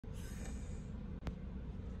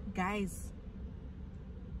Guys,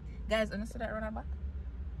 understand that runner back?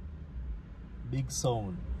 Big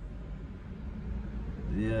sound.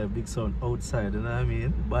 Yeah, big sound outside, you know what I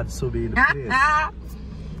mean? Bad Subie in the place.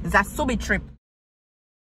 It's a Subie trip.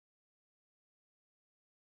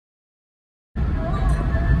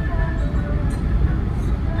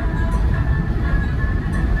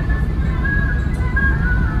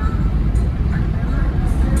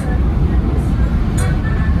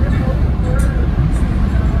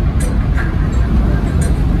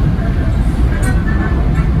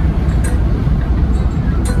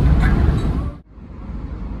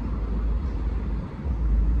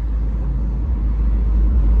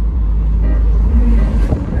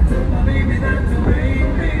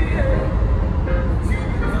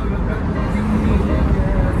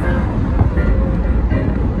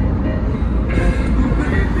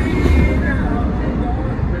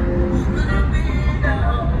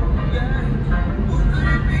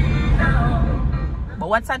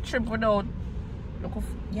 What's a trip without look of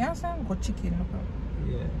go chicken, look of.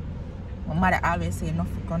 Yeah. My mother always say enough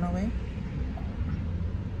gone away.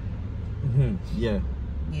 Yeah.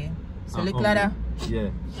 Yeah. So look like that. Yeah.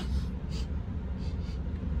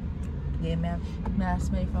 Yeah, may I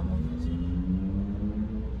smell from home?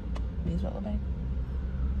 Please what about?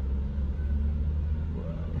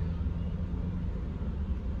 Wow.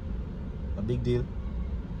 A big deal.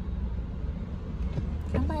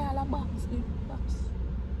 Can buy all a box, box.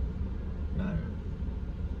 Nah.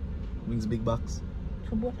 Wings big box.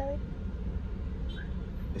 To both of it?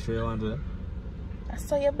 You sure you want to do that? I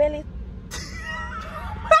saw your belly.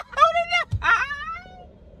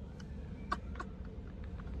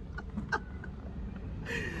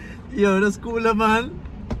 Yo, that's cool, man.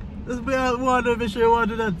 That's why I wonder if you want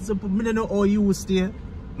to do that. So, I don't know how you stay.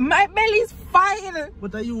 My belly's fine.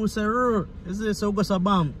 But I use a roar. You see, so go so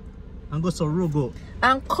bam. And go so rogo.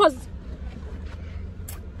 And cause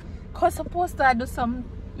supposed to do some,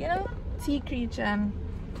 you know, tea creature and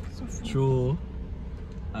stuff. True.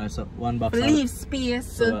 Alright, so one box. Leave space.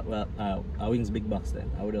 So, well, our wings big box then.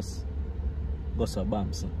 I would just go so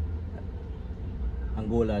bam. So, and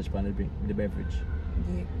go large for the beverage.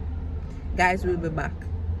 Yeah. Guys, we'll be back.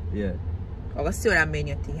 Yeah. I will see what I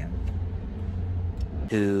menu thing.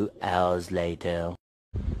 2 hours later.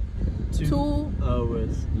 2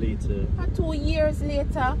 hours later. 2 years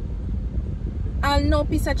later. And no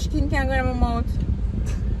piece of chicken can go in my mouth.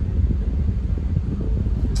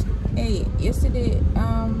 Hey, yesterday,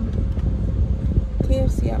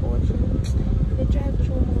 KFC at Roadtrip, they drive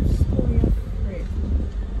through story of bread.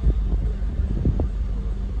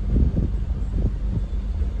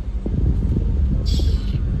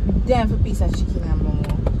 Damn for piece of chicken in my mouth.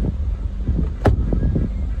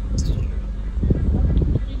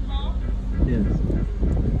 Yes.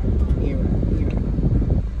 Here.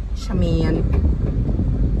 Shaman.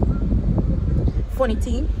 Funny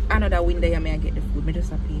thing, another window you may get the food, me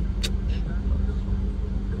just happy.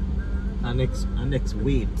 And next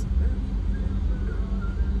wait.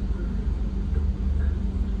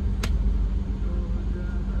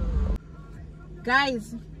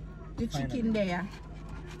 Guys, the chicken there.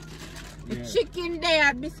 The chicken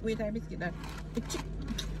there. Wait, I biscuit that.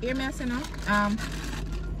 Hear me say now?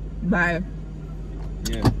 Bye.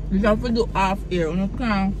 Yeah. You have to do half here. You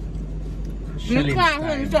can't. You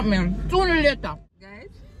can't something. Sooner or later. Guys.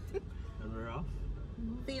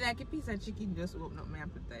 Feel like a piece of chicken just open up my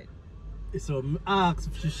appetite. So ask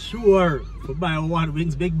if she's sure for buy one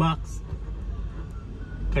wings big box.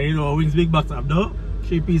 Can you know wings big box have no?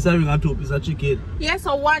 3 pieces of wing and 2 pieces of chicken. Yeah,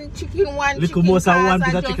 so one chicken, one Little chicken. most of 1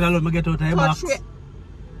 piece of chicken alone, I get out of the box.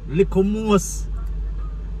 Little most.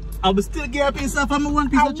 I will still get a piece of my 1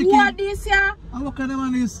 piece of chicken. What this here? And what kind of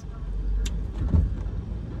man is?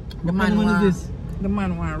 The man want is this? The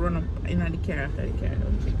man want to run up in the car after the car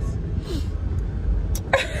don't fix.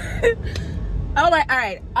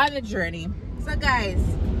 Alright, on the journey. So guys,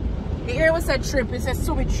 here was a trip, it's a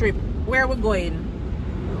Subie trip. Where are we going?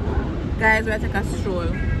 Guys, we're taking a stroll.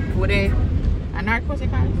 Over there. And North Coast,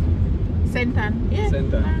 Sentan. Yeah.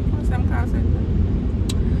 Sentan. North Coast, I'm called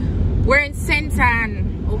Sentan. We're in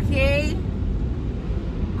Sentan, okay?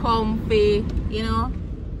 Comfy, you know,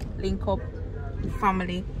 link up with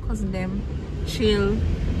family, cousin them, chill,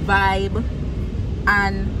 vibe,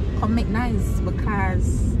 and come make nice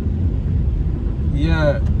because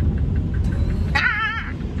yeah.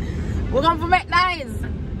 we're going to make nice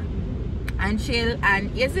and chill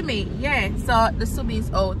and you see me, yeah. So the Subie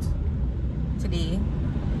is out today.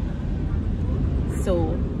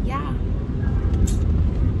 So yeah.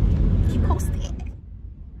 Keep posted.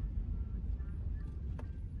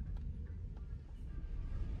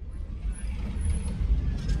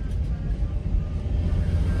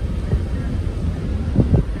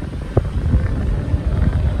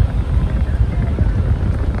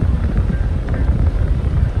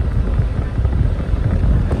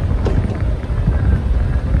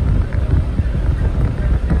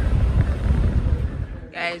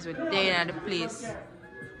 at the place.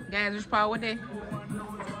 Guys, which part were they?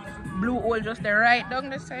 Blue hole just there right down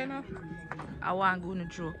the side now. I want to go on a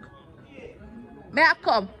joke. May I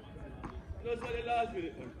come?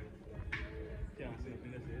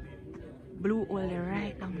 Blue hole there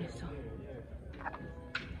right down there so.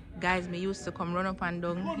 Guys, me used to come run up and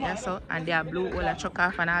down here so, and there are blue hole I chuck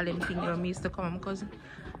off and all them things where me used to come and cousin.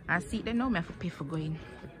 And see them now me have to pay for going.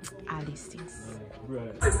 All these things.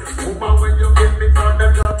 Right. When you give me from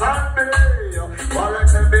them your time, me. While I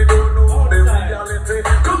say they don't know the reality.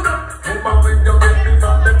 When you give me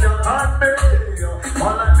from them your time, me.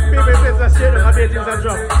 People say it's a shit of a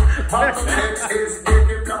drop. Is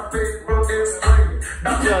giving the people is free.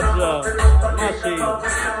 That's machine.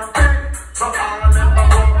 So I remember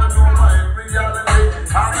what I do my reality.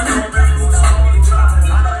 I remember you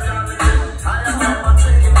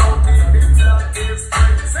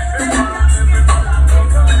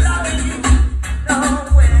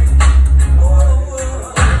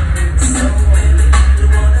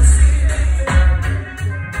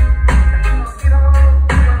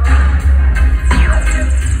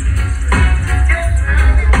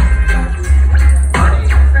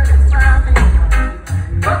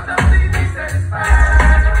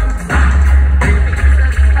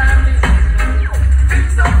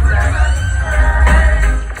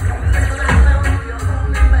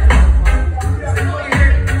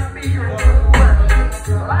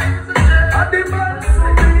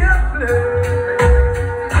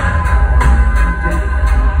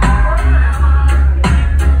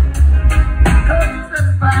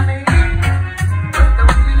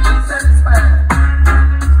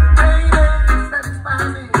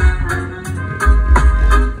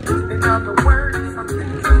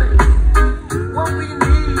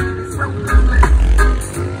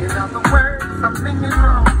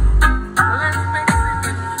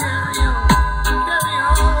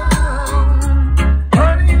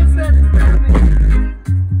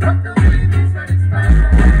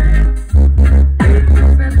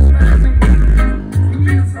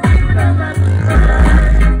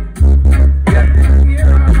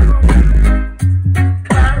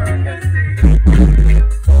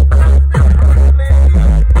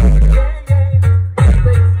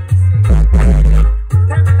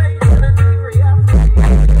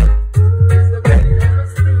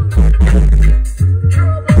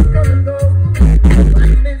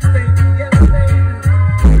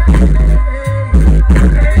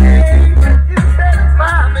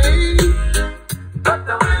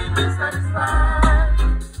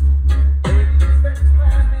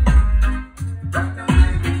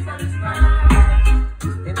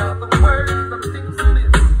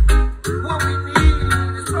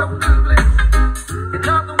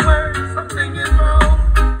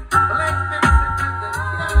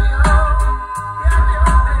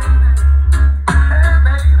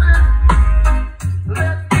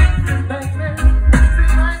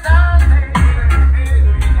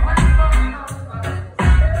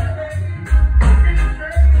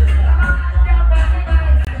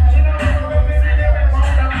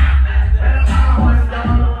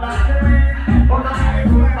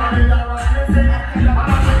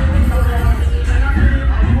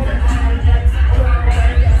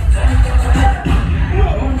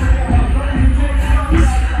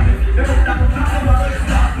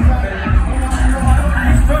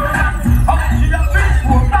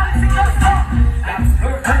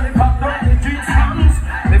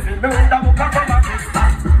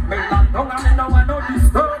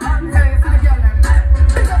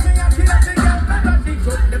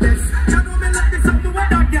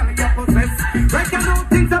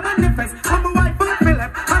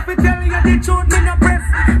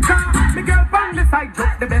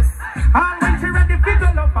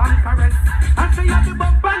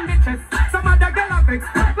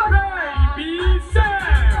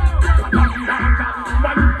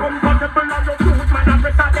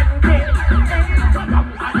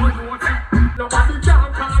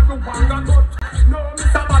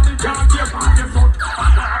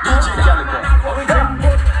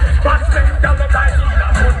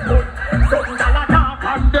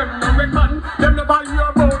Them never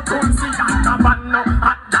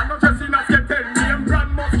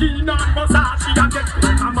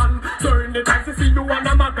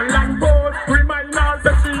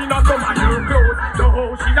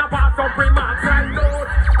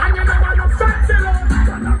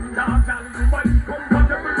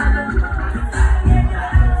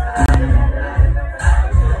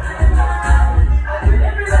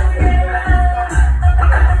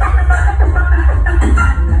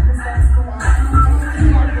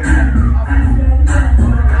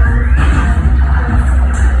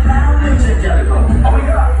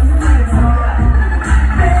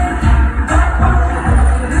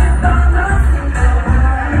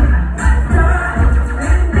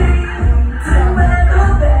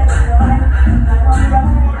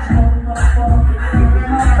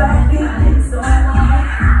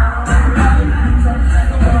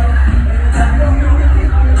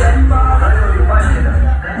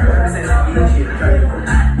Appreciate it.